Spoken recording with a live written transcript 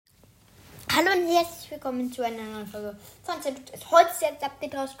Hallo und herzlich willkommen zu einer neuen Folge von Zelt. Ist heute jetzt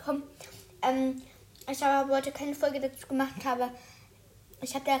Update rausgekommen. Ich habe heute keine Folge dazu gemacht,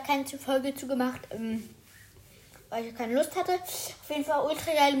 ich habe da keine Folge zu gemacht, weil ich keine Lust hatte. Auf jeden Fall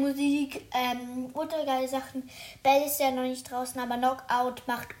ultra geile Musik, ultra geile Sachen. Bell ist ja noch nicht draußen, aber Knockout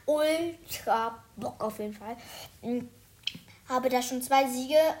macht ultra Bock auf jeden Fall. Habe da schon 2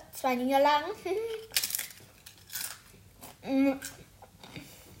 Siege, 2 Niederlagen.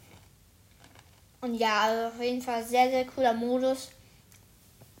 Und ja, also auf jeden Fall sehr, sehr cooler Modus.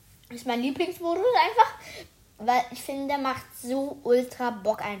 Ist mein Lieblingsmodus einfach, weil ich finde, der macht so ultra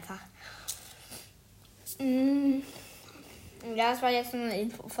Bock einfach. Ja, das war jetzt eine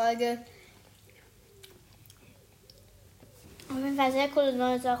Infofolge. Auf jeden Fall sehr coole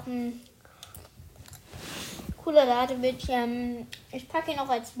neue Sachen. Cooler Ladebildschirm. Ich packe ihn auch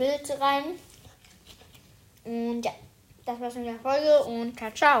als Bild rein. Und ja, das war's mit der Folge und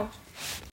ciao, ciao.